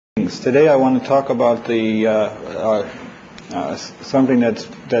Quotations. Today I want to talk about the something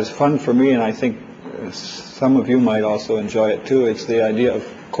that's fun for me, and I think some of you might also enjoy it too. It's the idea of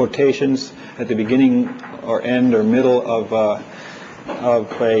quotations at the beginning or end or middle of a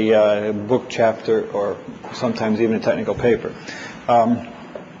book chapter, or sometimes even a technical paper.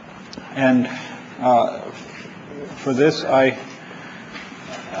 For this, I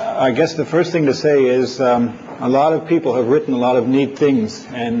guess the first thing to say is a lot of people have written a lot of neat things,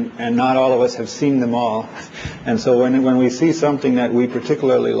 and not all of us have seen them all. And so when we see something that we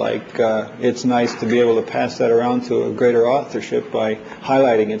particularly like, it's nice to be able to pass that around to a greater authorship by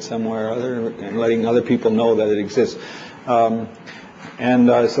highlighting it somewhere or other and letting other people know that it exists. So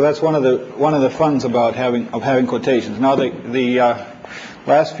that's one of the funs about having quotations. Now the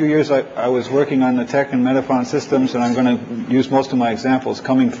last few years I was working on the tech and metaphon systems, and I'm going to use most of my examples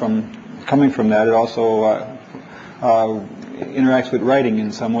coming from that. It also interacts with writing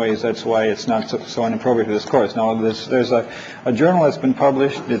in some ways. That's why it's not so inappropriate for this course. Now there's a journal that's been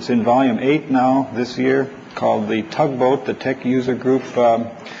published. It's in volume 8 now this year, called the Tugboat, the Tech User Group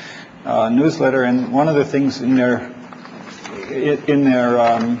newsletter. And one of the things in their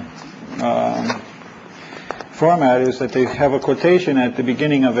format is that they have a quotation at the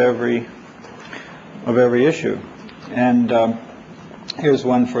beginning of every issue. And here's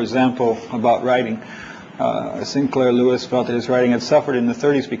one, for example, about writing. Sinclair Lewis felt that his writing had suffered in the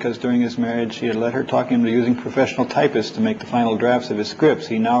 30s because during his marriage he had let her talk him into using professional typists to make the final drafts of his scripts.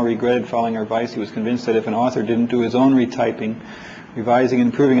 He now regretted following her advice. He was convinced that if an author didn't do his own retyping, revising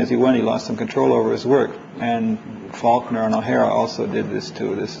and improving as he went, he lost some control over his work. And Faulkner and O'Hara also did this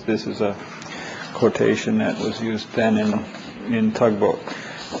too. This is a quotation that was used then in Tugboat.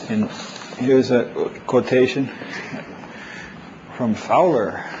 And here's a quotation from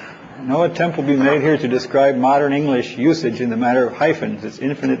Fowler. No attempt will be made here to describe modern English usage in the matter of hyphens. Its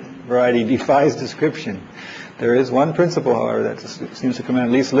infinite variety defies description. There is one principle, however, that seems to command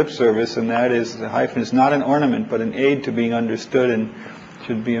at least lip service, and that is the hyphen is not an ornament, but an aid to being understood, and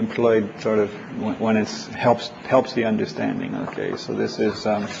should be employed sort of when it helps the understanding. Okay, so this is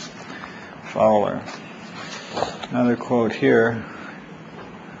Fowler. Another quote here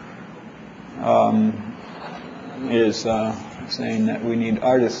is saying that we need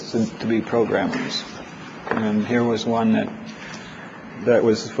artists to be programmers. And here was one that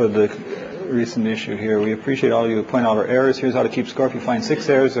was for the recent issue here. We appreciate all of you who point out our errors. Here's how to keep score. If you find 6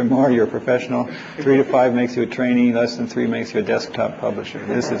 errors or more, you're a professional. 3 to 5 makes you a trainee. Less than 3 makes you a desktop publisher.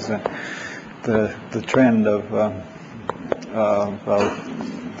 This is the trend of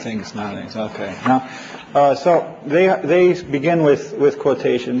things nowadays. Okay. Now, so they begin with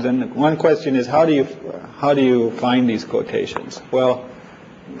quotations, and one question is how do you find these quotations? Well,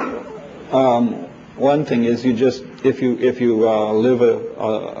 one thing is you just if you live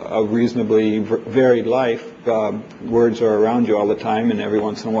a reasonably varied life, words are around you all the time, and every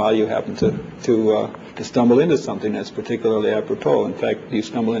once in a while you happen to stumble into something that's particularly apropos. In fact, you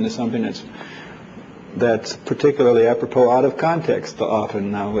stumble into something that's particularly apropos out of context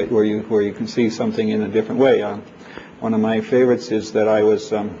often now, where you can see something in a different way. One of my favorites is that I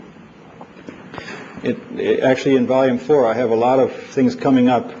was actually in volume 4 I have a lot of things coming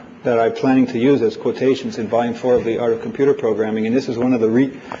up that I'm planning to use as quotations in volume 4 of the Art of Computer Programming, and this is one of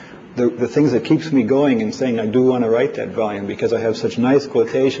the things that keeps me going and saying I do want to write that volume, because I have such nice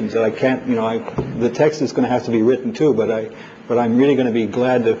quotations that I can't, the text is going to have to be written too, but I'm really going to be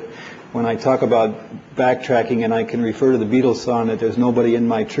glad to, when I talk about backtracking and I can refer to the Beatles song that there's nobody in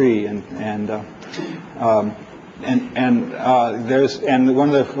my tree, and one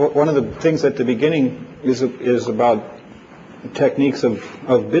of the things at the beginning is about techniques of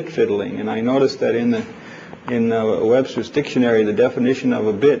bit fiddling, and I noticed that in Webster's dictionary the definition of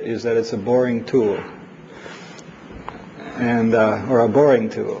a bit is that it's a boring tool, and or a boring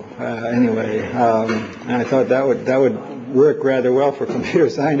tool anyway. And I thought that would work rather well for computer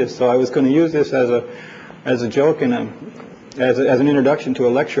scientists, so I was going to use this as a joke and as an introduction to a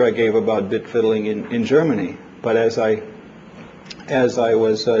lecture I gave about bit fiddling in Germany. But as I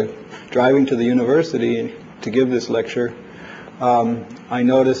was driving to the university to give this lecture, I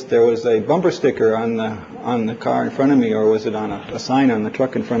noticed there was a bumper sticker on the car in front of me, or was it on a sign on the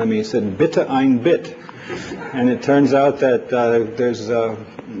truck in front of me? It said "Bitte ein Bit," and it turns out that there's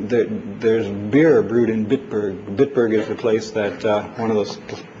beer brewed in Bitburg. Bitburg is the place that one of those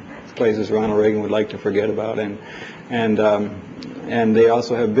places Ronald Reagan would like to forget about, and they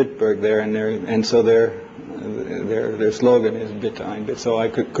also have Bitburg there, and so their slogan is "Bitte ein Bit." So I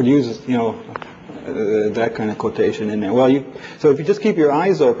could use that kind of quotation in there. Well, so if you just keep your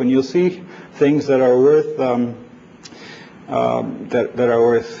eyes open, you'll see things that are worth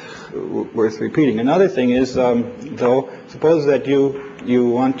worth repeating. Another thing is, though, suppose that you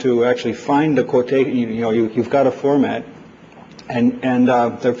want to actually find the quotation. You've got a format, and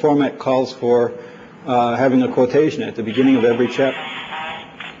the format calls for having a quotation at the beginning of every chapter.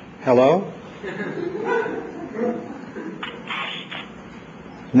 Hello?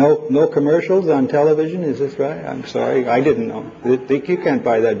 No commercials on television, is this right? I'm sorry, I didn't know. You can't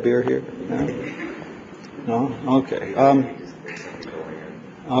buy that beer here. No? Okay.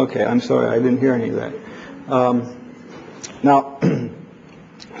 Okay, I'm sorry, I didn't hear any of that. Now,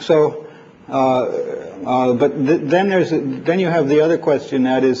 so, but then you have the other question,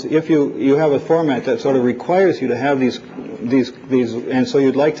 that is, if you have a format that sort of requires you to have these, and so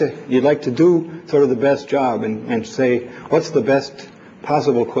you'd like to do sort of the best job and say, what's the best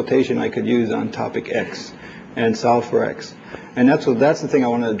possible quotation I could use on topic X, and solve for X. And that's the thing I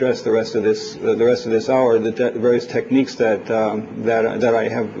want to address the rest of this hour. The various techniques that I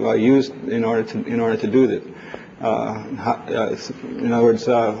have used in order to do this. In other words,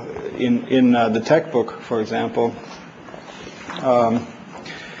 in the tech book, for example,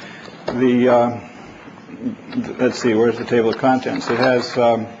 let's see, where's the table of contents? It has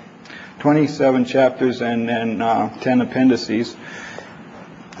 27 chapters and 10 appendices.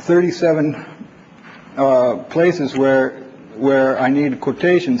 37 places where I need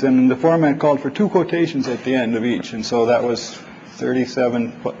quotations, and the format called for 2 quotations at the end of each, and so that was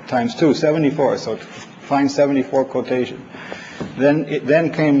 37 times 2, 74. So find 74 quotations. Then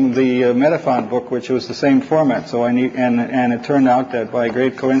came the Metafont book, which was the same format. So I need, and it turned out that by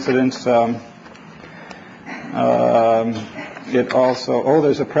great coincidence, it also,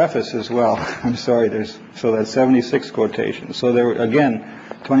 there's a preface as well. I'm sorry, so that's 76 quotations. So there were, again,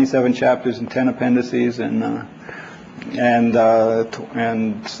 27 chapters and 10 appendices, and a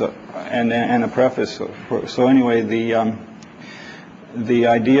preface. So anyway, the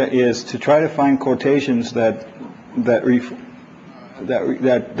idea is to try to find quotations that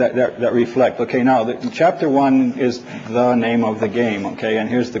reflect. Okay, now chapter 1 is the name of the game. Okay, and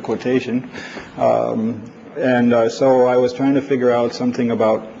here's the quotation. So I was trying to figure out something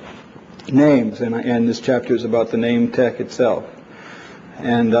about names, and this chapter is about the name tech itself.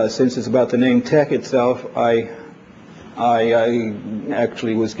 And since it's about the name tech itself, I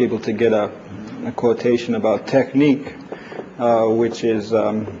actually was able to get a quotation about technique, which is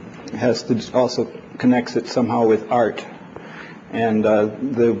has to also connects it somehow with art. And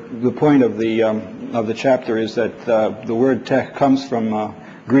the point of the chapter is that the word tech comes from a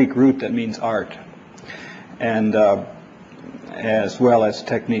Greek root that means art, and as well as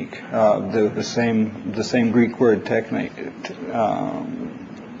technique. The same Greek word technique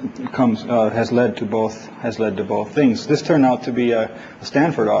has led to both things. This turned out to be a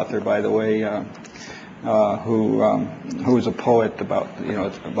Stanford author, by the way, who was a poet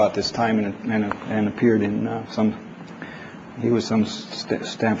about this time and appeared in some. He was some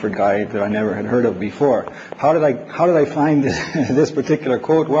Stanford guy that I never had heard of before. How did I find this particular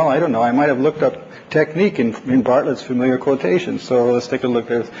quote? Well, I don't know. I might have looked up technique in Bartlett's familiar quotations. So let's take a look.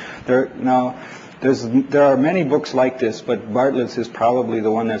 There are many books like this, but Bartlett's is probably the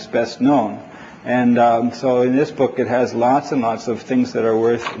one that's best known. And so in this book, it has lots and lots of things that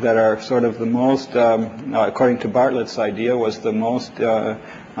are sort of the most, according to Bartlett's idea, was the most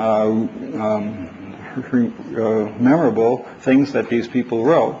memorable things that these people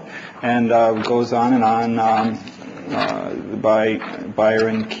wrote, and goes on and on by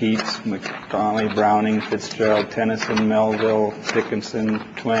Byron, Keats, McDonnell, Browning, Fitzgerald, Tennyson, Melville, Dickinson,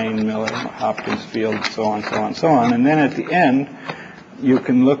 Twain, Miller, Hopkins, Field, so on, so on, so on. And then at the end, you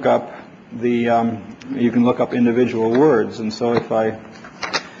can look up individual words. And so if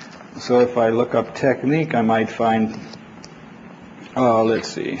I look up technique, I might find. Let's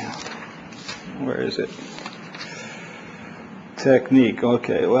see. Where is it? Technique.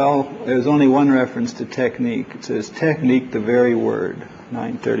 Okay, well, there's only one reference to technique. It says technique, the very word,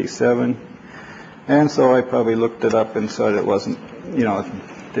 937. And so I probably looked it up and said it wasn't,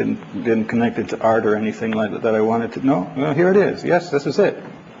 didn't connect it to art or anything like that I wanted to know. Well, here it is. Yes, this is it.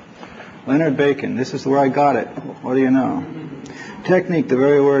 Leonard Bacon. This is where I got it. What do you know? Technique, the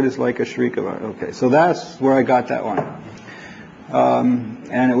very word is like a shriek of art. Okay, so that's where I got that one.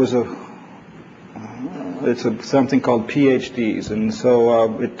 And it was something called PhDs, and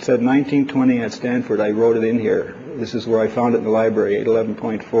so it said 1920 at Stanford. I wrote it in here. This is where I found it in the library,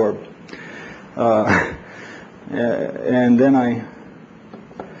 811.4. And then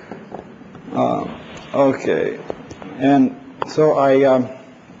okay, and so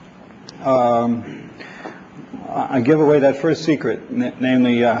I give away that first secret,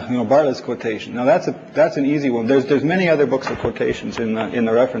 namely, Bartlett's quotation. Now that's an easy one. There's many other books of quotations in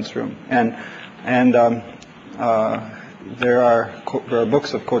the reference room, and there are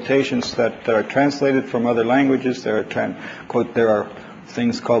books of quotations that are translated from other languages. There are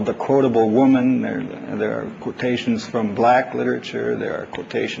things called the quotable woman. There are quotations from black literature. There are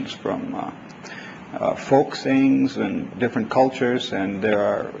quotations from folk sayings and different cultures, and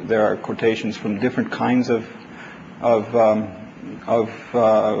there are quotations from different kinds of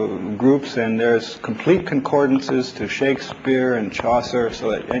groups, and there's complete concordances to Shakespeare and Chaucer, so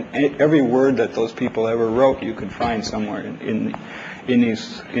that every word that those people ever wrote you can find somewhere in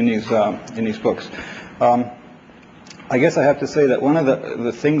these books. I guess I have to say that one of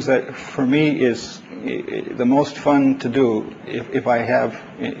the things that for me is the most fun to do, if I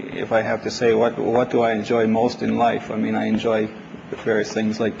have to say what do I enjoy most in life, I mean, I enjoy various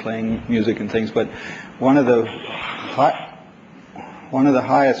things like playing music and things, but one of the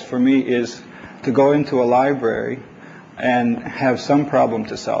highest for me is to go into a library and have some problem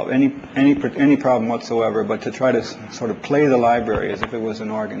to solve, any problem whatsoever, but to try to sort of play the library as if it was an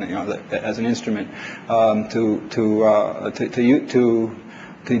organ, as an instrument, to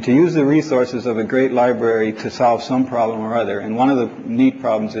use the resources of a great library to solve some problem or other. And one of the neat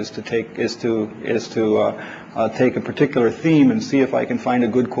problems is to take a particular theme and see if I can find a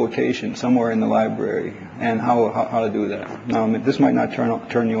good quotation somewhere in the library, and how to do that. Now, this might not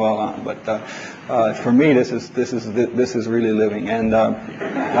turn you all on, but for me, this is really living. And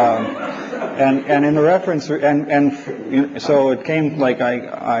in the reference, so it came like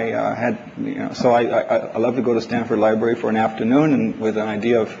I had, so I love to go to Stanford Library for an afternoon, and with an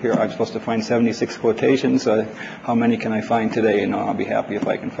idea of, here I'm supposed to find 76 quotations. How many can I find today? I'll be happy if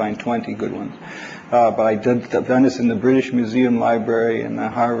I can find 20 good ones. But I've done this in the British Museum Library, and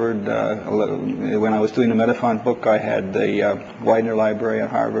Harvard. When I was doing the Metafont book, I had the Widener Library at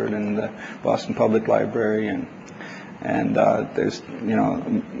Harvard and the Boston Public Library, and there's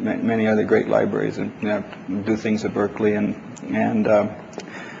many other great libraries, and do things at Berkeley and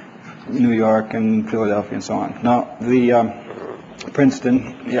New York and Philadelphia and so on. Now the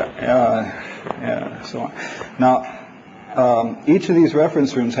Princeton, so on. Now. Each of these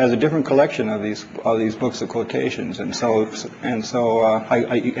reference rooms has a different collection of these books of quotations, and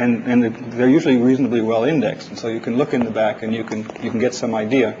they're usually reasonably well indexed, and so you can look in the back and you can get some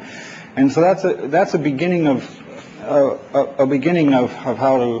idea, and so that's a beginning of how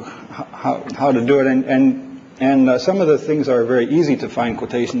to do it, and some of the things are very easy to find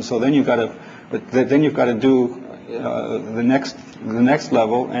quotations. So then you've got to do the next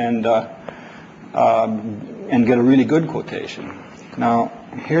level and get a really good quotation. Now,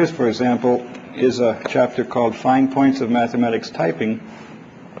 here's, for example, is a chapter called Fine Points of Mathematics Typing,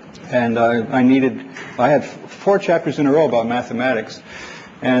 and I had 4 chapters in a row about mathematics,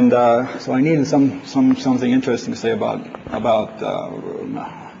 and so I needed something interesting to say about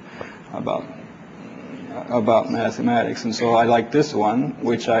mathematics, and so I liked this one,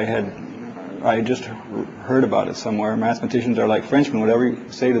 which I just heard about it somewhere. Mathematicians are like Frenchmen. Whatever you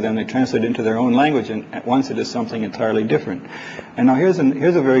say to them, they translate it into their own language, and at once it is something entirely different. And now here's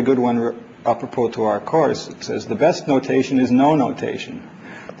a very good one apropos to our course. It says, the best notation is no notation.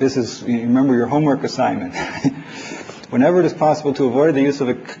 This is, you remember your homework assignment. Whenever it is possible to avoid the use of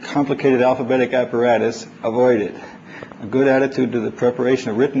a complicated alphabetic apparatus, avoid it. A good attitude to the preparation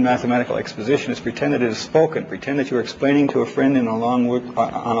of written mathematical exposition is pretend that it is spoken. Pretend that you are explaining to a friend on a long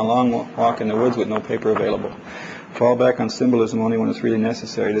walk in the woods with no paper available. Fall back on symbolism only when it's really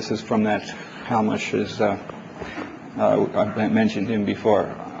necessary. This is from that Hallmush, I mentioned him before.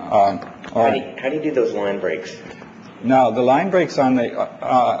 How do you do those line breaks? Now, the line breaks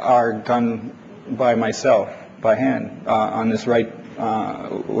are done by myself, by hand, on this right.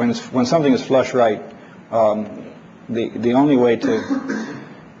 When something is flush right, the only way to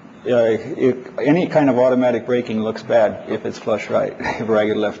if any kind of automatic breaking looks bad if it's flush right, if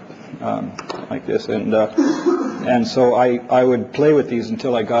ragged left like this, and so I would play with these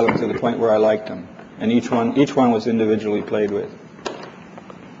until I got them to the point where I liked them, and each one was individually played with.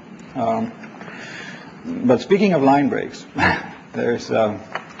 But speaking of line breaks, here's a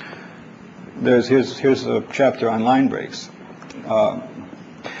chapter on line breaks.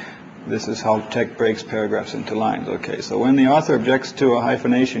 This is how text breaks paragraphs into lines. Okay, so when the author objects to a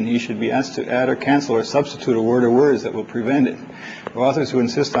hyphenation, he should be asked to add or cancel or substitute a word or words that will prevent it. The authors who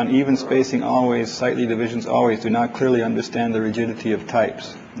insist on even spacing always, sightly divisions always, do not clearly understand the rigidity of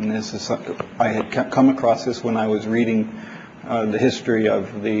types. And this is, I had come across this when I was reading the history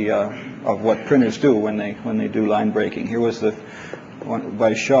of what printers do when they do line breaking. Here was the one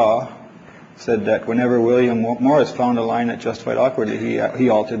by Shaw, said that whenever William Morris found a line that justified awkwardly, he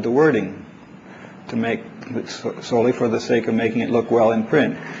altered the wording to make it solely for the sake of making it look well in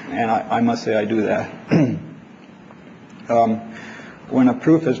print. And I must say I do that. When a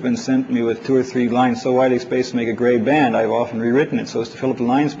proof has been sent me with 2 or 3 lines so widely spaced to make a gray band, I've often rewritten it so as to fill up the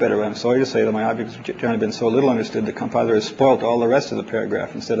lines better. But I'm sorry to say that my object has generally been so little understood the compiler has spoilt all the rest of the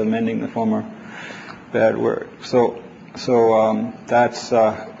paragraph instead of mending the former bad word. So that's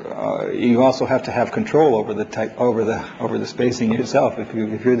you also have to have control over the type, over the spacing yourself. If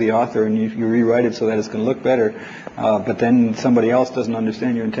you're the author and you rewrite it so that it's going to look better, but then somebody else doesn't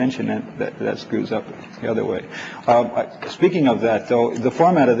understand your intention, that screws up the other way. Speaking of that, though, the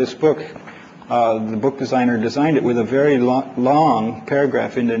format of this book, the book designer designed it with a very long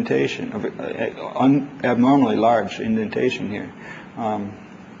paragraph indentation, abnormally large indentation here,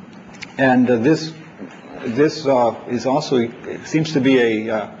 and this is also, it seems to be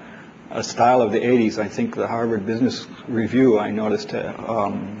a style of the 80s. I think the Harvard Business Review, I noticed a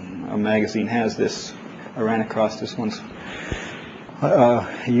magazine has this. I ran across this once a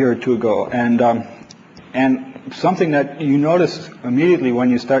year or two ago, and something that you notice immediately when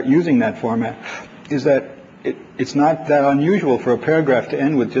you start using that format is that it's not that unusual for a paragraph to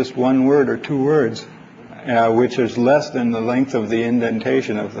end with just 1 word or 2 words, which is less than the length of the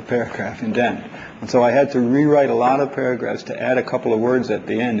indentation of the paragraph indent. And so I had to rewrite a lot of paragraphs to add a couple of words at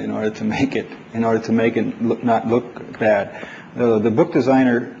the end in order to make it not look bad. The book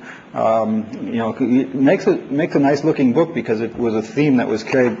designer, makes a nice looking book because it was a theme that was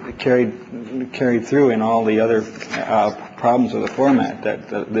carried through in all the other problems of the format.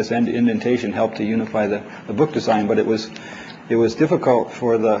 That this indentation helped to unify the book design, but it was difficult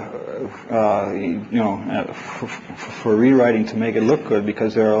for for rewriting to make it look good,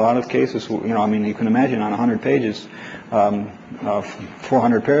 because there are a lot of cases, you can imagine on 100 pages,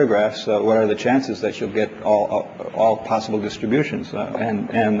 400 paragraphs, what are the chances that you'll get all possible distributions,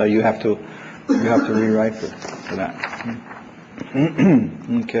 and you have to rewrite for that.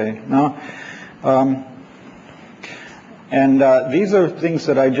 Okay, now. These are things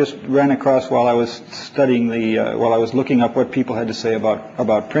that I just ran across while I was studying while I was looking up what people had to say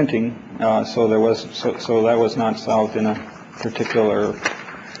about printing. So that was not solved in a particular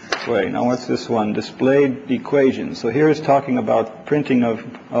way. Now, what's this one? Displayed equations. So here is talking about printing of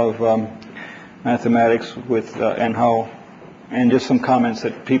mathematics with and just some comments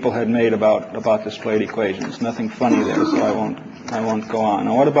that people had made about displayed equations. Nothing funny there, so I won't go on.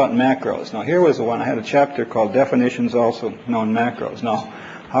 Now, what about macros? Now, here was the one. I had a chapter called Definitions, also known macros. Now,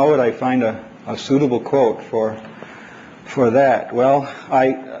 how would I find a suitable quote for that? Well,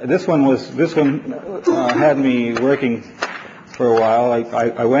 this one had me working for a while.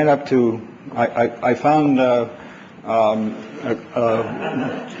 I went up to I found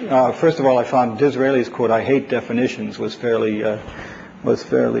first of all, I found Disraeli's quote, "I hate definitions," was fairly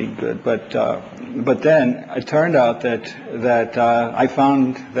good. But then it turned out that I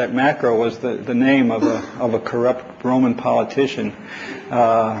found that macro was the name of a corrupt Roman politician,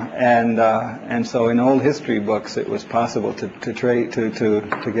 and so in old history books it was possible to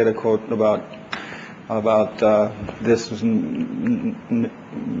get a quote about this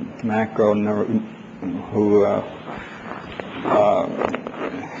macro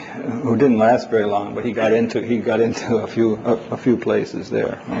who didn't last very long, but he got into a few places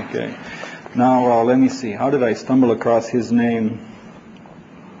there. Okay. Now let me see. How did I stumble across his name?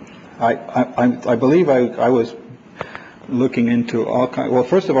 I believe I was looking into all kinds. Well,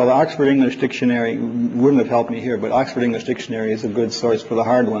 first of all, the Oxford English Dictionary wouldn't have helped me here, but Oxford English Dictionary is a good source for the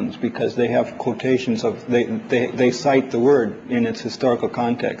hard ones because they have quotations of they cite the word in its historical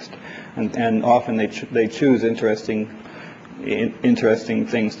context, and often they choose interesting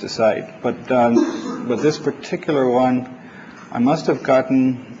things to cite. But this particular one, I must have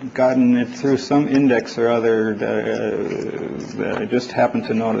gotten it through some index or other that I just happened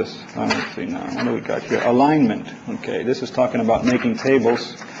to notice. Let's see now. What do we got here? Alignment. Okay, this is talking about making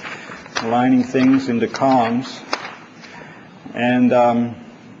tables, aligning things into columns, and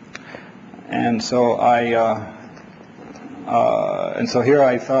so here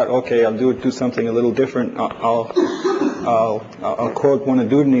I thought, okay, I'll do something a little different. I'll quote one of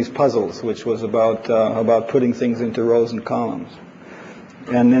Dewdney's puzzles, which was about putting things into rows and columns.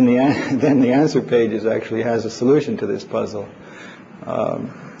 And then the answer page actually has a solution to this puzzle.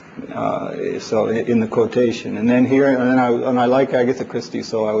 So in the quotation, and then here, and I like Agatha Christie,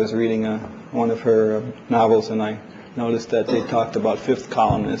 so I was reading one of her novels, and I noticed that they talked about fifth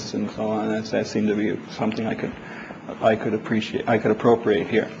columnists and so on. That seemed to be something I could appropriate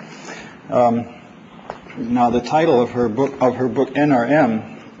here. Now, the title of her book NRM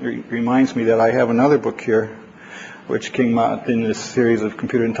reminds me that I have another book here, which came out in this series of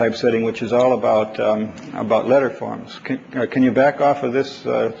computer and typesetting, which is all about letter forms. Can you back off of this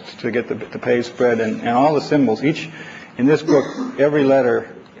to get the page spread and all the symbols? In this book, every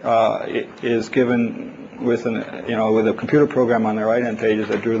letter is given with a computer program on the right-hand pages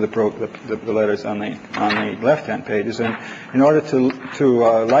that drew the letters on the left-hand pages. And in order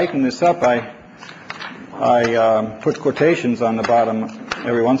to lighten this up, I put quotations on the bottom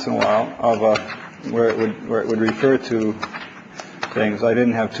every once in a while of where it would refer to things. I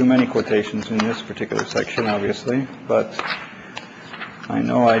didn't have too many quotations in this particular section, obviously, but I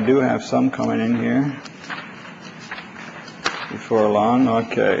know I do have some coming in here before long.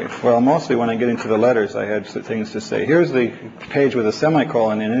 Okay. Well, mostly when I get into the letters, I had things to say. Here's the page with a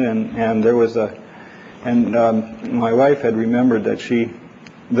semicolon in it, and there was my wife had remembered that she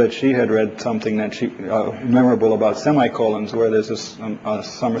had read something that she memorable about semicolons, where there's this a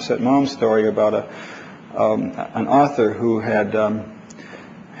Somerset Maugham story about an author who had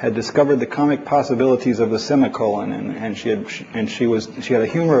discovered the comic possibilities of the semicolon, and she had a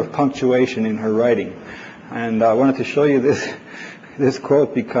humor of punctuation in her writing. And I wanted to show you this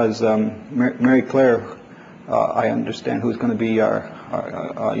quote because Mary Claire, I understand, who's going to be our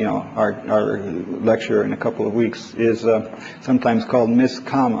lecturer in a couple of weeks, is sometimes called Miss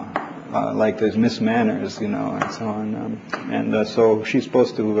Comma, like there's Miss Manners, and so on. So she's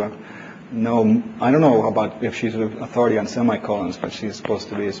supposed to know. I don't know about if she's an authority on semicolons, but she's supposed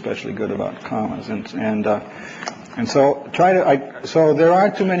to be especially good about commas. And so so there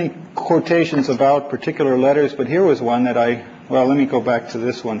aren't too many quotations about particular letters, but here was one that let me go back to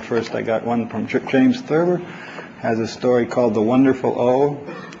this one first. I got one from James Thurber, has a story called The Wonderful O,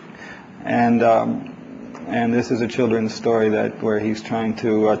 and this is a children's story where he's trying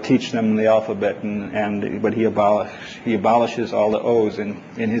to teach them the alphabet, but he abolishes all the O's in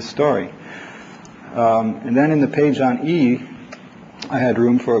his story. And then in the page on E, I had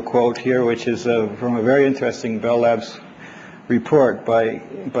room for a quote here, which is from a very interesting Bell Labs report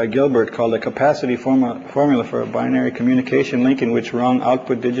by Gilbert called "A Capacity Formula for a Binary Communication Link in which wrong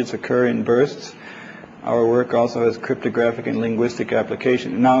output digits occur in bursts. Our work also has cryptographic and linguistic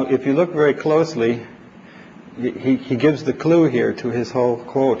application." Now, if you look very closely, he gives the clue here to his whole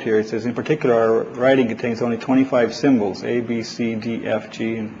quote here. It says, in particular, our writing contains only 25 symbols, A, B, C, D, F,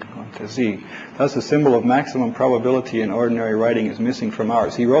 G, and on to Z. Thus, the symbol of maximum probability in ordinary writing is missing from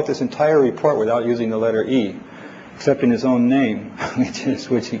ours. He wrote this entire report without using the letter E, except in his own name,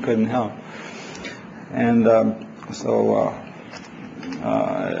 which he couldn't help. And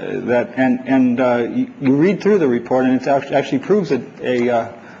you read through the report, and it actually proves a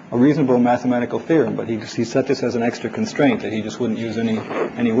reasonable mathematical theorem. But he set this as an extra constraint that he just wouldn't use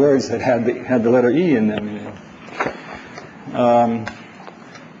any words that had the letter E in them.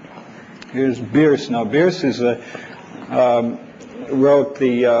 Here's Bierce. Now Bierce wrote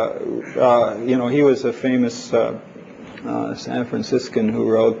he was a famous San Franciscan who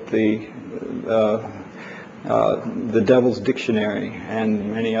wrote the Devil's Dictionary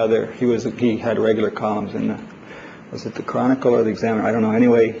and many other. He had regular columns in was it the Chronicle or the Examiner? I don't know.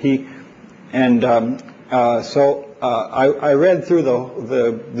 Anyway, I read through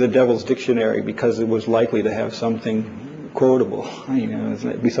the Devil's Dictionary because it was likely to have something quotable.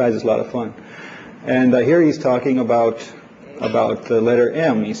 Besides, it's a lot of fun. And here he's talking about the letter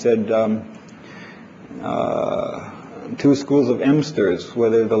M. He said two schools of Msters,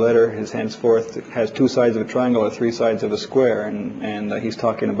 whether the letter is henceforth has two sides of a triangle or three sides of a square, and he's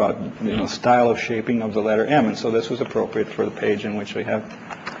talking about style of shaping of the letter M, and so this was appropriate for the page in which we have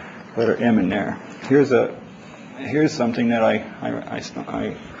letter M in there. Here's something that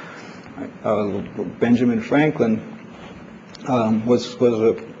Benjamin Franklin was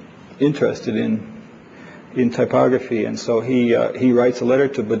interested in typography, and so he writes a letter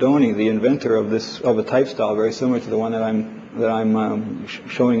to Bodoni, the inventor of a type style very similar to the one that I'm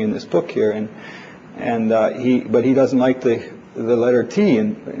showing in this book here, but he doesn't like the letter T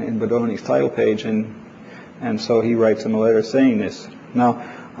in Bodoni's title page, and so he writes him a letter saying this. Now,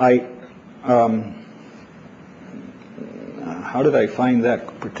 how did I find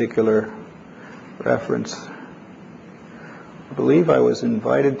that particular reference? I believe I was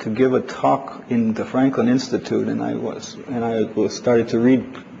invited to give a talk in the Franklin Institute, and I started to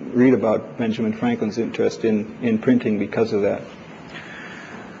read about Benjamin Franklin's interest in printing because of that.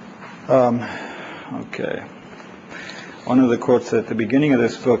 Okay. One of the quotes at the beginning of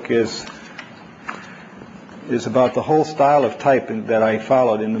this book is about the whole style of type that I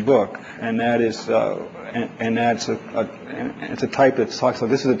followed in the book, and that is and that's it's a type that talks. So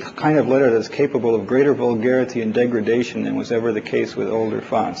this is a kind of letter that's capable of greater vulgarity and degradation than was ever the case with older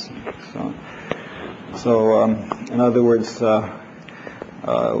fonts. So in other words, a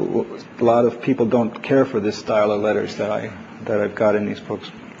lot of people don't care for this style of letters that I've got in these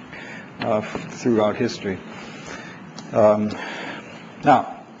books throughout history.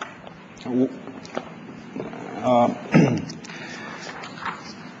 Now.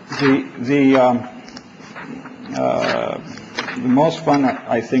 The most fun,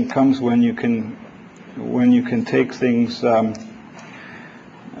 I think, comes when you can take things a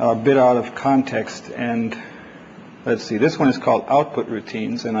bit out of context. And let's see, this one is called output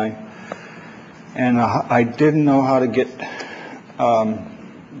routines, and I didn't know how to get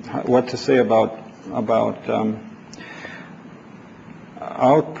what to say about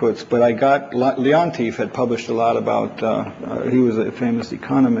outputs, but I got Leontief had published a lot about. He was a famous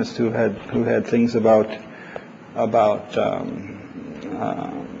economist who had things about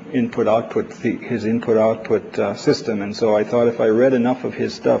input-output, his input-output system, and so I thought if I read enough of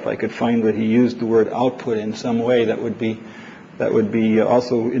his stuff, I could find that he used the word output in some way that would be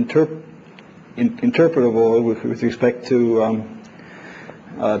also interpretable with respect to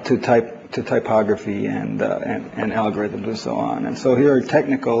typography and algorithms and so on. And so here,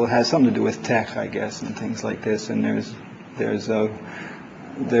 technical has something to do with tech, I guess, and things like this. And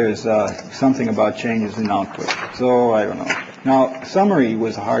there's something about changes in output. So I don't know. Now, summary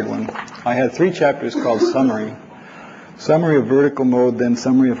was a hard one. I had 3 chapters called summary of vertical mode, then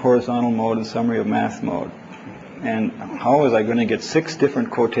summary of horizontal mode, and summary of math mode. And how was I going to get 6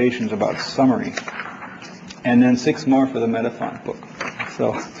 different quotations about summary, and then 6 more for the Metafont book?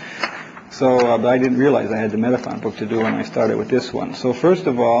 But I didn't realize I had the Metafont book to do when I started with this one. So first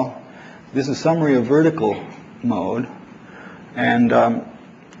of all, this is summary of vertical mode, and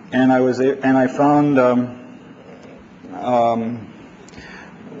I found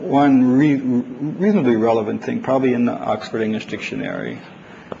one reasonably relevant thing, probably in the Oxford English Dictionary.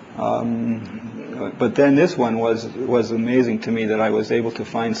 But then this one was amazing to me, that I was able to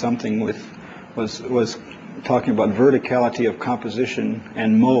find something was talking about verticality of composition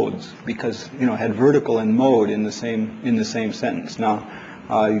and modes, because it had vertical and mode in the same sentence. Now,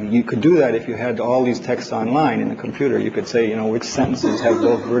 you could do that if you had all these texts online in the computer. You could say, which sentences have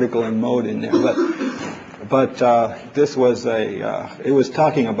both vertical and mode in there. But this was it was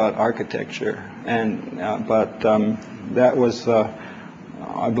talking about architecture, and that was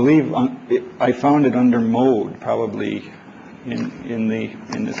I believe I found it under mode, probably in the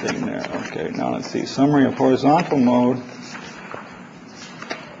thing there. Okay, now let's see. Summary of horizontal mode.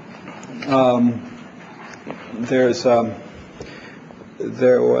 There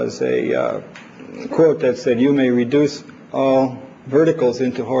was a quote that said, "You may reduce all verticals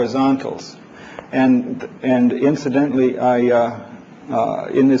into horizontals," and incidentally,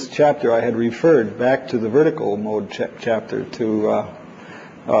 in this chapter I had referred back to the vertical mode chapter to.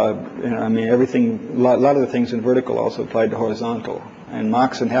 Everything. A lot of the things in vertical also applied to horizontal. And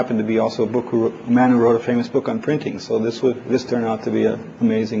Moxon happened to be also a man who wrote a famous book on printing. So this turned out to be an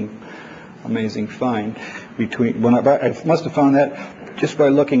amazing find. I must have found that just by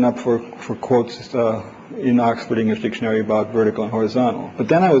looking up for quotes in Oxford English Dictionary about vertical and horizontal. But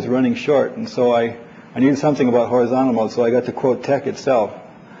then I was running short, and so I needed something about horizontal mode. So I got to quote Tech itself.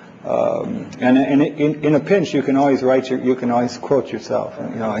 And in a pinch, you can always quote yourself,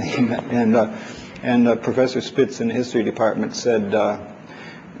 and Professor Spitz in the history department said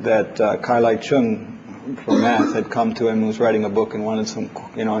that Kai-Lai Chung from math had come to him and was writing a book and wanted some,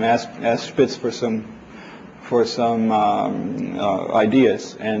 and asked Spitz for some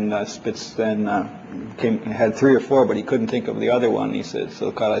ideas, and Spitz then had 3 or 4, but he couldn't think of the other one. He said,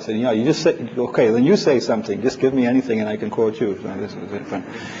 so Kai-Lai said, you just say, okay, then you say something, just give me anything and I can quote you.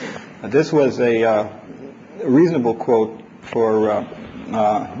 So this was a reasonable quote for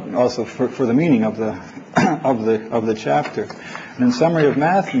also for the meaning of the of the chapter. And in summary of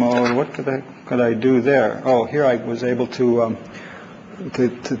math mode, what could I do there? Oh, here I was able to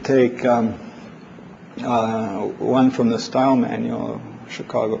take one from the Style Manual of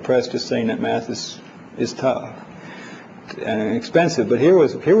Chicago Press, just saying that math is tough and expensive. But here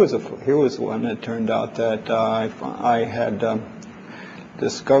was one that turned out that I had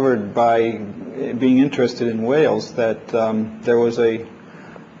discovered by being interested in Wales, that there was a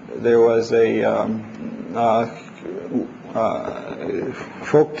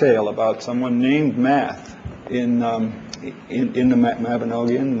folk tale about someone named Math in the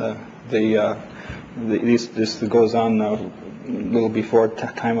Mabinogion. This goes on a little before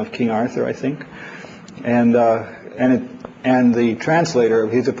time of King Arthur, I think, and and the translator,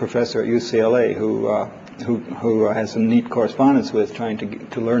 he's a professor at UCLA who has some neat correspondence with, trying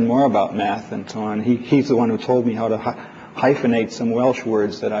to learn more about math and so on. He's the one who told me how to hyphenate some Welsh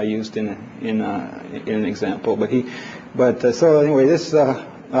words that I used in an example. So anyway, this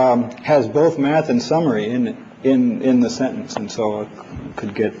has both math and summary in the sentence, and so I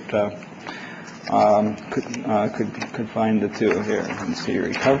could get could find the two here and see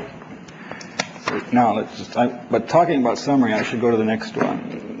recover. Now let's just. But talking about summary, I should go to the next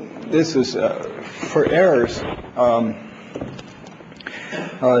one. This is for errors.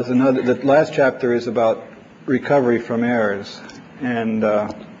 There's another. The last chapter is about recovery from errors, and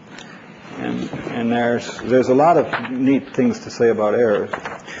there's a lot of neat things to say about errors.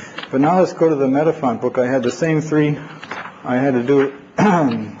 But now let's go to the Metafont book. I had the same three. I had to do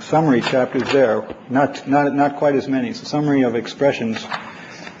summary chapters there. Not quite as many. So summary of expressions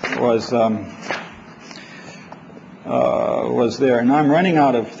was there, and I'm running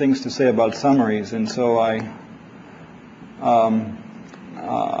out of things to say about summaries, and so I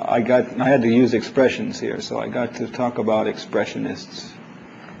had to use expressions here. So I got to talk about expressionists,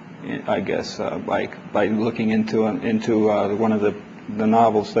 I guess, by looking into one of the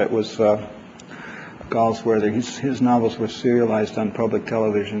novels that was Galsworthy. His novels were serialized on public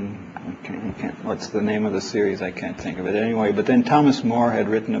television. What's the name of the series? I can't think of it anyway. But then Thomas More had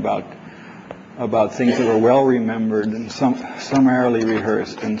written about things that were well remembered and summarily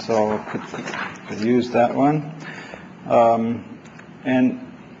rehearsed, and so I could use that one. And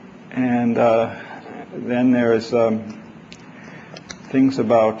then there's things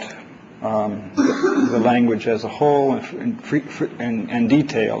about the language as a whole and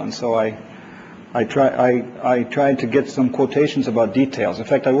detail, and so I tried to get some quotations about details. In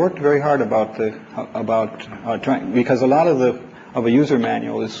fact, I worked very hard trying, because a lot of a user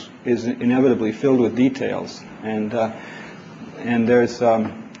manual is inevitably filled with details, and there's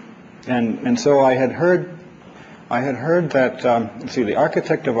and so I had heard that the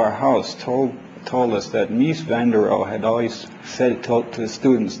architect of our house told us that Mies van der Rohe had always said to the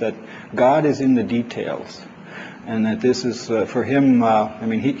students that God is in the details, and that this is for him.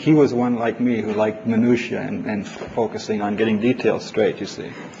 He was one like me who liked minutiae and focusing on getting details straight. You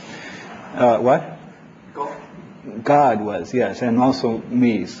see, what? God was, yes, and also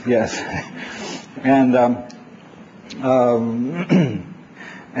Mies, yes, and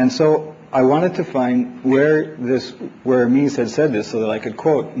so I wanted to find where Mies had said this, so that I could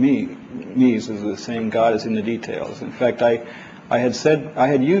quote Mies as the saying God is in the details. In fact, I had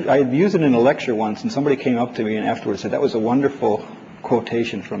used it in a lecture once, and somebody came up to me and afterwards said that was a wonderful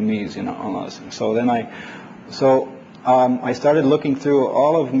quotation from Mies, on us. And so then I started looking through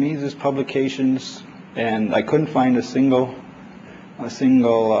all of Mies's publications, and I couldn't find a single thing,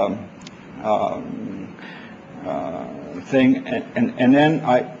 and then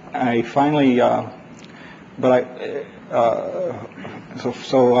I finally, I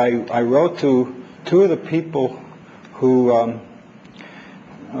wrote to two of the people who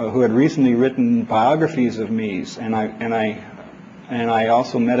had recently written biographies of Mies, and I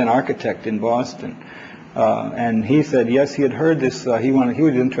also met an architect in Boston, and he said yes, he had heard this. He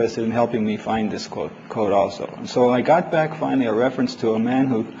was interested in helping me find this quote also. And so I got back finally a reference to a man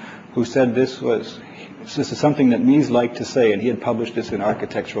who said this is something that Mies liked to say, and he had published this in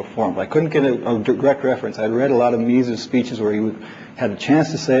architectural form. But I couldn't get a direct reference. I'd read a lot of Mies's speeches where he had a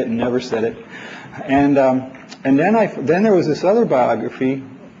chance to say it and never said it. And then there was this other biography.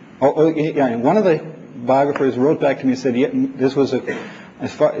 And one of the biographers wrote back to me and said, yeah, this was a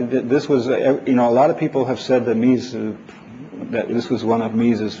lot of people have said that Mies that this was one of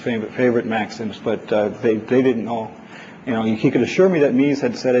Mies's favorite maxims, but they didn't know. He could assure me that Mies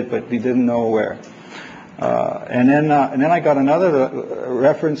had said it, but he didn't know where. And then I got another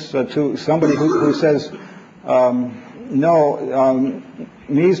reference to somebody who says, no,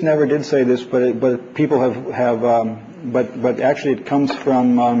 Mies never did say this, but people have but actually it comes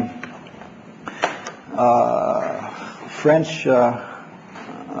from a French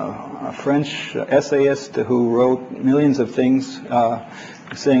essayist who wrote millions of things,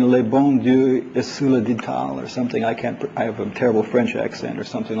 saying "Le bon Dieu est sur le détail" or something. I have a terrible French accent or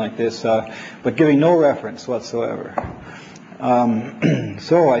something like this, but giving no reference whatsoever.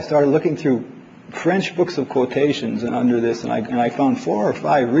 So I started looking through French books of quotations, and under this, and I found 4 or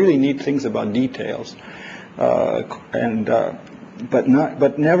 5 really neat things about details, but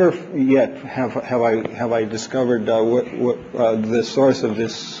never yet have I discovered what the source of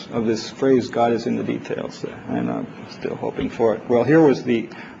this phrase "God is in the details," and I'm still hoping for it. Well, here was the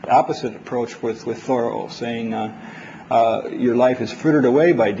opposite approach with Thoreau, saying your life is frittered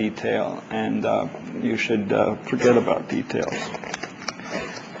away by detail, and you should forget about details.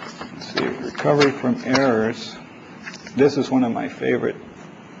 Let's see, recovery from errors. This is one of my favorite.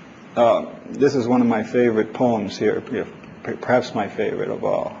 This is one of my favorite poems here, perhaps my favorite of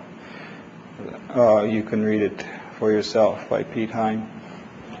all. You can read it for yourself by Pete Hine.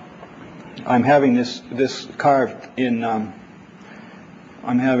 I'm having this carved in.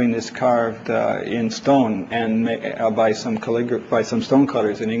 I'm having this carved in stone and by some stone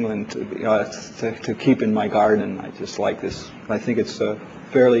cutters in England to keep in my garden. I just like this. I think it's a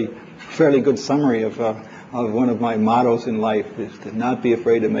fairly good summary of one of my mottos in life: is to not be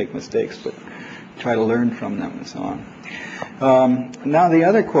afraid to make mistakes, but try to learn from them and so on. Now the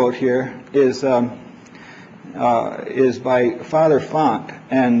other quote here is by Father Font,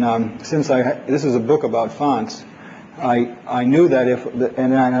 and since this is a book about fonts. I knew that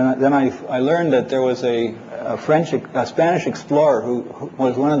then I learned that there was a Spanish explorer who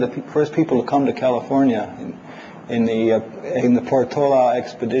was one of the first people to come to California in the Portola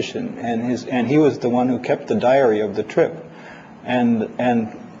expedition, and he was the one who kept the diary of the trip,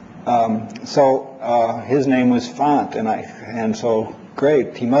 so his name was Font, and so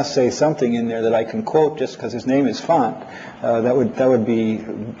great, he must say something in there that I can quote just because his name is Font. That would be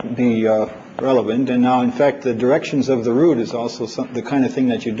relevant. And now, in fact, the directions of the route is also the kind of thing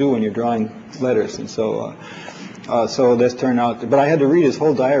that you do when you're drawing letters. And so this turned out. But I had to read his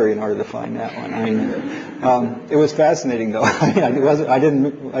whole diary in order to find that one. I mean, it was fascinating, though. I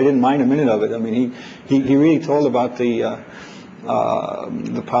didn't mind a minute of it. I mean, he really told about the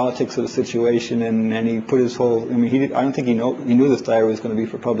politics of the situation, and he put his whole. I mean, I don't think he knew this diary was going to be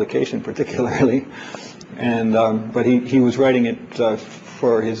for publication particularly, and but he was writing it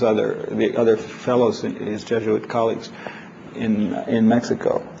for the other fellows, his Jesuit colleagues in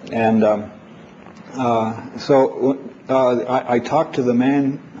Mexico, and so I talked to the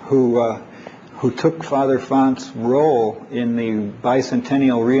man who took Father Font's role in the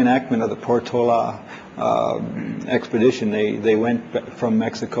bicentennial reenactment of the Portola expedition. They went from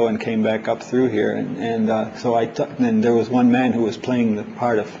Mexico and came back up through here, and there was one man who was playing the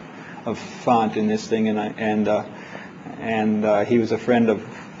part of Font in this thing, and he was a friend of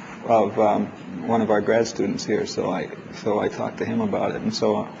one of our grad students here, so I talked to him about it, and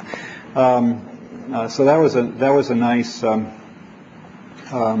so that was a nice.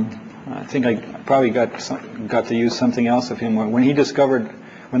 I think I probably got to use something else of him when they discovered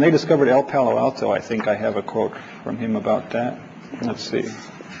El Palo Alto. I think I have a quote from him about that. Let's see.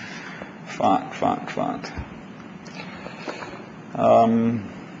 Font.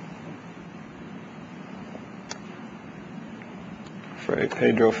 Fray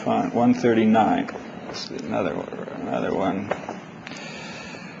Pedro Font, 139. Let's see, another one.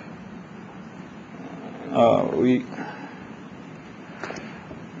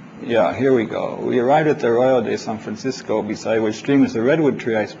 Here we go. We arrived at the Arroyo de San Francisco, beside which stream is the redwood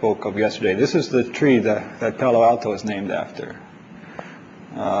tree I spoke of yesterday. This is the tree that Palo Alto is named after.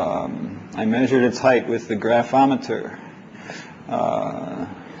 I measured its height with the graphometer.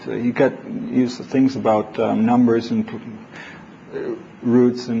 So you use things about numbers and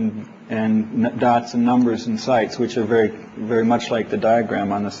roots and dots and numbers and sites, which are very, very much like the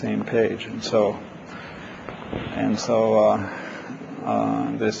diagram on the same page. And so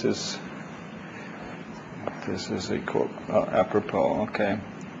this is a quote apropos. Okay.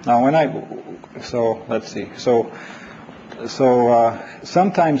 Now let's see. So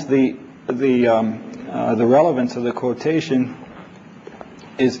sometimes the relevance of the quotation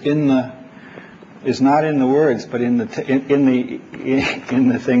is not in the words, but in the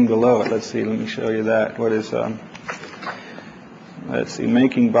thing below it. Let's see. Let me show you that. What is? Let's see.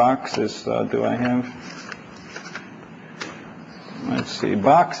 Making boxes. Do I have? Let's see.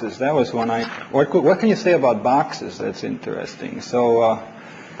 Boxes. That was one What can you say about boxes? That's interesting. So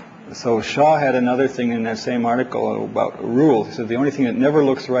Shaw had another thing in that same article about a rule. He said the only thing that never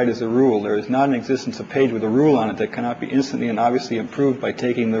looks right is a rule. There is not in existence a page with a rule on it that cannot be instantly and obviously improved by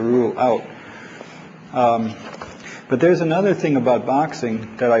taking the rule out. But there's another thing about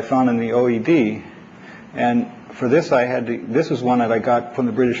boxing that I found in the OED, and for this this was one that I got from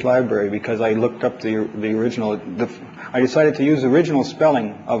the British Library because I looked up the original. I decided to use the original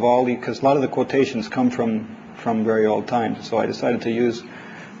spelling of all because a lot of the quotations come from very old times. So I decided to use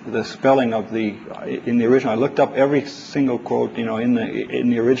the spelling in the original. I looked up every single quote, in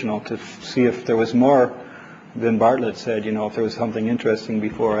the original to see if there was more than Bartlett said, if there was something interesting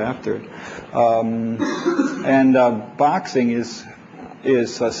before or after. Boxing is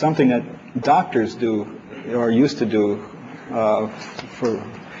something that doctors do or used to do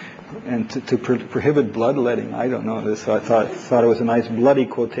to prohibit bloodletting. I don't know this. So I thought it was a nice bloody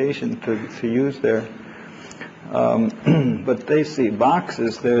quotation to use there. But they see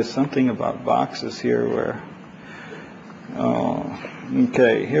boxes. There's something about boxes here where.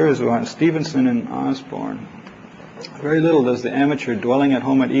 Okay, here is one. Stevenson and Osborne. Very little does the amateur dwelling at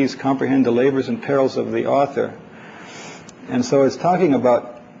home at ease comprehend the labors and perils of the author. And so it's talking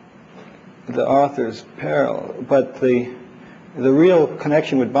about the author's peril, but the real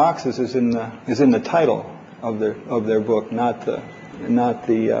connection with boxes is in the title of their book, not the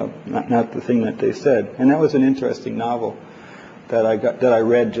thing that they said. And that was an interesting novel that I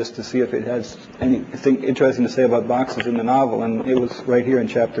read just to see if it has anything interesting to say about boxes in the novel, and it was right here in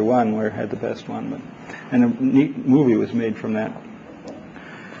chapter 1 where it had the best one. And a neat movie was made from that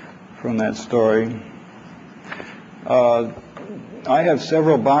story. I have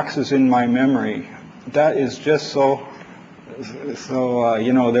several boxes in my memory. That is just so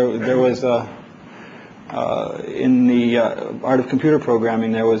there was in the Art of Computer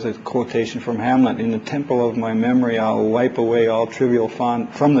Programming, there was a quotation from Hamlet: "In the temple of my memory, I'll wipe away all trivial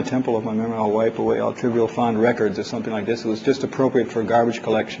fond. From the temple of my memory, I'll wipe away all trivial fond records," or something like this. It was just appropriate for a garbage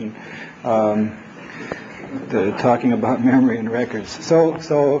collection, talking about memory and records. So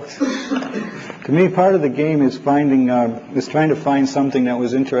to me, part of the game is trying to find something that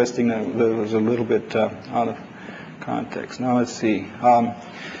was interesting that was a little bit out of context. Now let's see.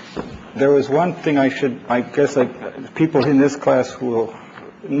 There was one thing I guess people in this class will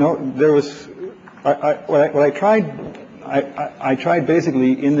know. There was, what I tried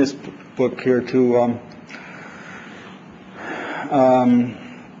basically in this book here to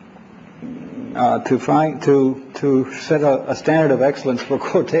set a standard of excellence for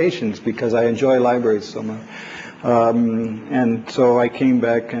quotations, because I enjoy libraries so much. And so I came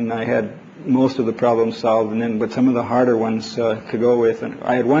back and I had most of the problems solved, but some of the harder ones to go with. And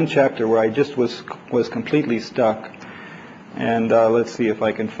I had one chapter where I just was completely stuck. And let's see if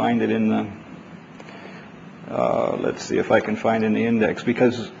I can find it in the index,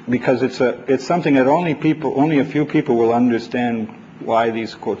 because it's something that only a few people will understand why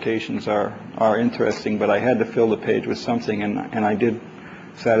these quotations are interesting. But I had to fill the page with something, and I did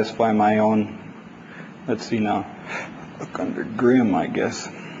satisfy my own. Let's see now. Look under Grimm, I guess.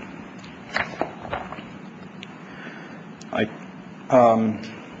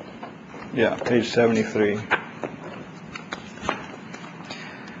 Page 73.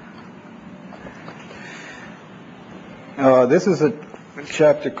 This is a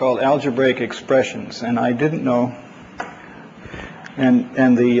chapter called Algebraic Expressions, and I didn't know.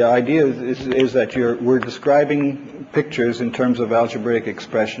 And the idea is that we're describing pictures in terms of algebraic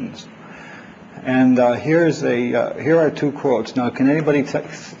expressions. And here are two quotes. Now, can anybody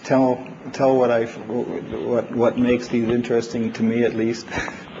tell what makes these interesting to me, at least?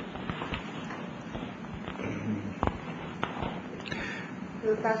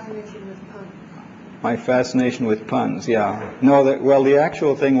 Your fascination with puns. My fascination with puns, yeah. No, the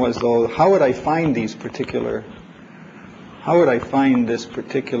actual thing was, though, how would I find this particular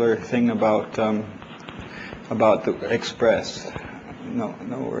thing about the express? No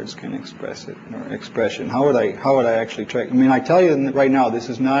words can express it, or expression. How would I actually try? I mean, I tell you right now, this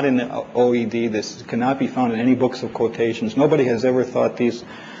is not in the OED. This cannot be found in any books of quotations. Nobody has ever thought these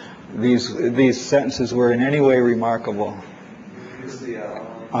sentences were in any way remarkable.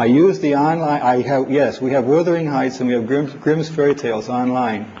 I use the online. We have Wuthering Heights and we have Grimm's Fairy Tales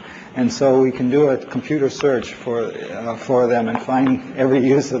online, and so we can do a computer search for them and find every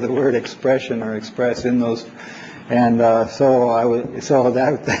use of the word expression or express in those. And that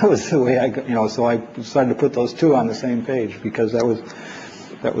was the way so I decided to put those two on the same page, because that was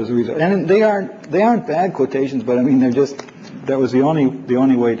the reason. And they aren't bad quotations, but I mean that was the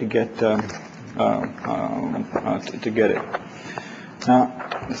only way to get to get it. Now,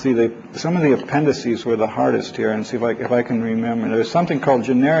 see, some of the appendices were the hardest here, and see if I can remember. There's something called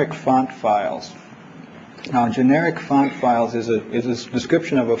generic font files. Now, generic font files is a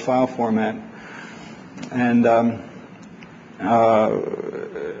description of a file format. And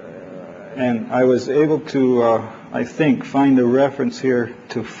I was able to, I think, find a reference here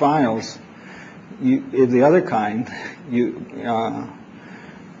to files. The other kind,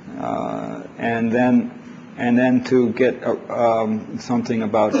 and then to get something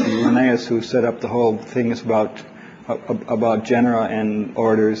about Linnaeus, who set up the whole thing is about genera and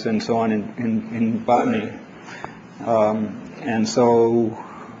orders and so on in botany, and so.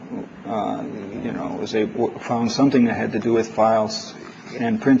 Found something that had to do with files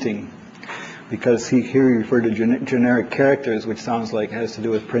and printing, because here he referred to generic characters, which sounds like it has to do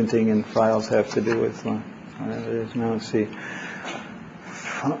with printing, and files have to do with whatever it is. Now let's see.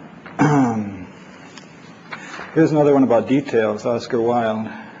 Here's another one about details, Oscar Wilde.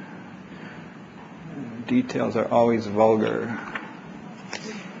 Details are always vulgar.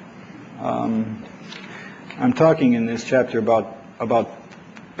 I'm talking in this chapter about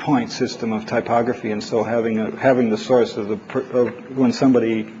point system of typography, and so having the source of when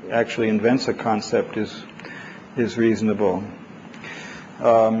somebody actually invents a concept is reasonable.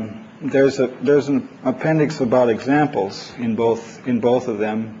 There's an appendix about examples in both of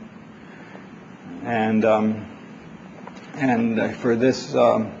them, and for this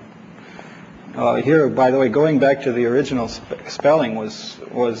here, by the way, going back to the original spelling was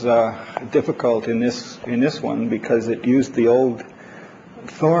difficult in this one because it used the old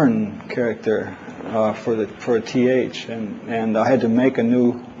Thorn character for a th, and I had to make a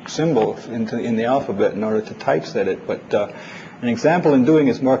new symbol in the alphabet in order to typeset it. But an example in doing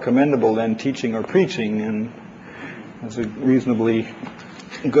is more commendable than teaching or preaching, and that's a reasonably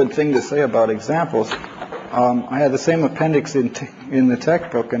good thing to say about examples. I had the same appendix in the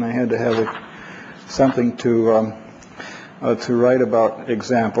textbook, and I had to have something to write about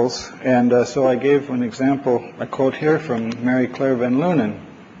examples, and so I gave an example, a quote here from Mary Claire Van Loonen,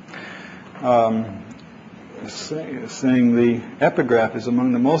 saying the epigraph is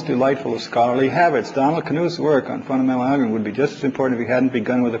among the most delightful of scholarly habits. Donald Knuth's work on fundamental algebra would be just as important if he hadn't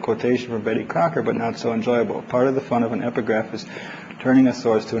begun with a quotation from Betty Crocker, but not so enjoyable. Part of the fun of an epigraph is turning a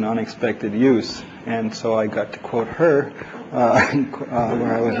source to an unexpected use, and so I got to quote her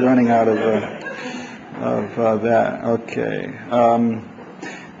where I was running out of that. Okay.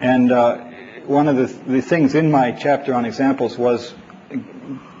 And one of the things in my chapter on examples was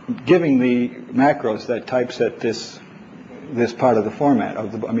giving the macros that typeset this part of the format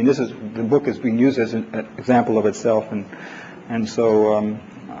of the. I mean, the book is being used as an example of itself, and so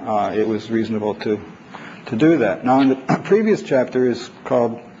it was reasonable to do that. Now, in the previous chapter is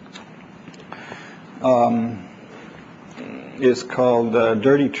called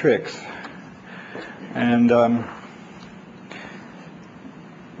Dirty Tricks. And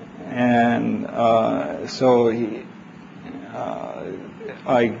so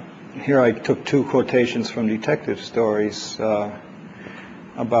I took two quotations from detective stories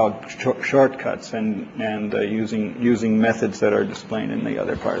about shortcuts and using methods that are displayed in the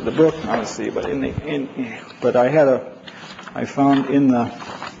other part of the book. Now let's see, but I found in the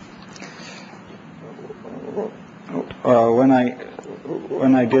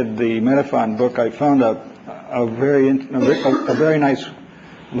when I did the Metaphon book, I found a very nice,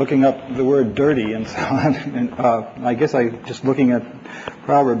 looking up the word dirty and so on. And I guess just looking at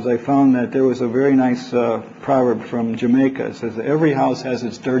Proverbs, I found that there was a very nice proverb from Jamaica. It says, "Every house has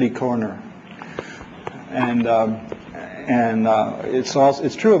its dirty corner," and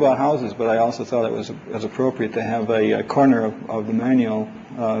it's true about houses. But I also thought it was appropriate to have a corner of the manual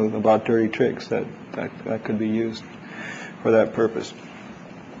about dirty tricks that could be used for that purpose.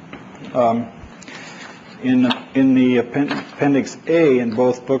 In the appendix A in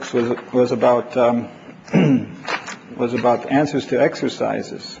both books was about answers to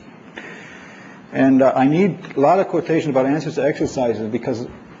exercises, and I need a lot of quotation about answers to exercises because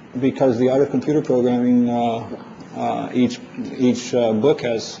the art of computer programming each book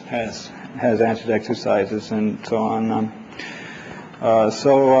has answers to exercises and so on.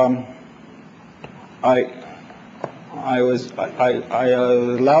 I was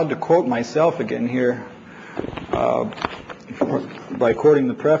allowed to quote myself again here by quoting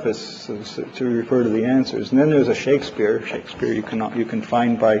the preface to refer to the answers. And then there's a Shakespeare you can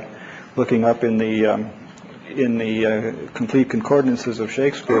find by looking up in the complete concordances of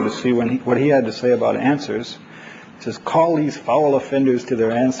Shakespeare to see what he had to say about answers. It says, "Call these foul offenders to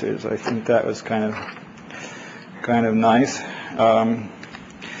their answers." I think that was kind of nice.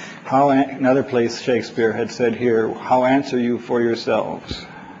 Another place Shakespeare had said here, "How answer you for yourselves?"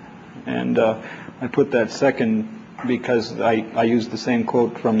 And I put that second because I used the same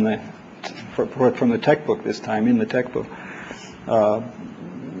quote from the textbook this time, in the textbook,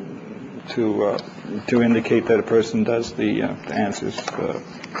 to indicate that a person does the answers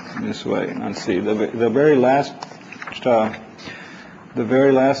in this way. And let's see, the very last.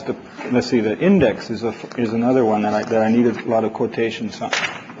 Let's see. The index is another one that I needed a lot of quotations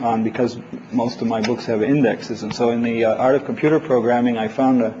on because most of my books have indexes. And so in the Art of Computer Programming, I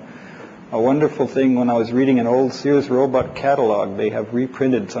found a wonderful thing when I was reading an old Sears Roebuck catalog. They have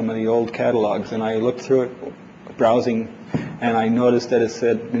reprinted some of the old catalogs, and I looked through it, browsing, and I noticed that it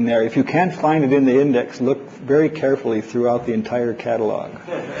said in there, if you can't find it in the index, look very carefully throughout the entire catalog.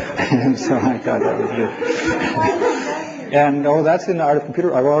 And so I thought that was good. And that's in the Art of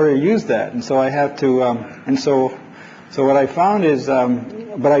Computer. I've already used that, and so I have to. And so what I found is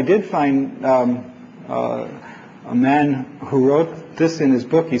but I did find a man who wrote this in his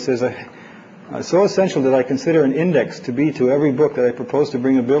book. He says, so essential that I consider an index to be to every book that I propose to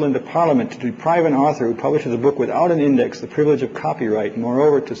bring a bill into Parliament to deprive an author who publishes a book without an index the privilege of copyright,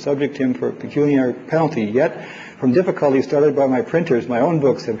 moreover to subject him for a pecuniary penalty. Yet, from difficulties started by my printers, my own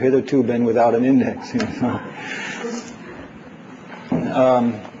books have hitherto been without an index.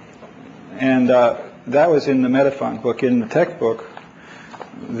 That was in the Metafont book. In the textbook,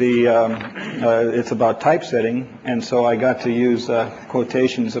 it's about typesetting, and so I got to use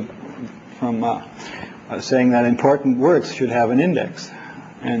quotations from saying that important works should have an index,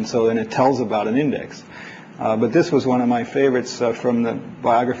 and so then it tells about an index. But this was one of my favorites from the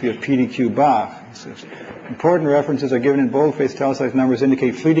biography of P.D.Q. Bach. It says, important references are given in bold-faced italicized numbers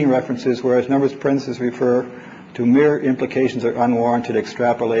indicate fleeting references, whereas numbers parentheses refer to mere implications or unwarranted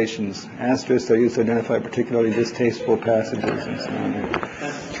extrapolations. Asterisks are used to identify particularly distasteful passages and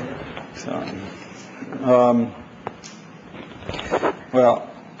so on. Well,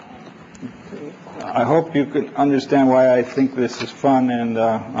 I hope you could understand why I think this is fun and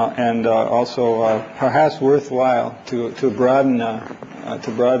also perhaps worthwhile to broaden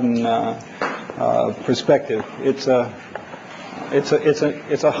perspective. It's a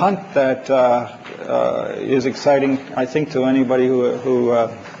hunt that is exciting, I think, to anybody who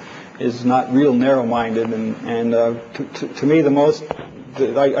is not real narrow-minded, and to me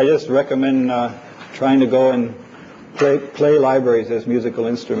I just recommend trying to go and play libraries as musical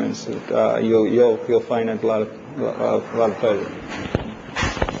instruments. You'll find it a lot of pleasure.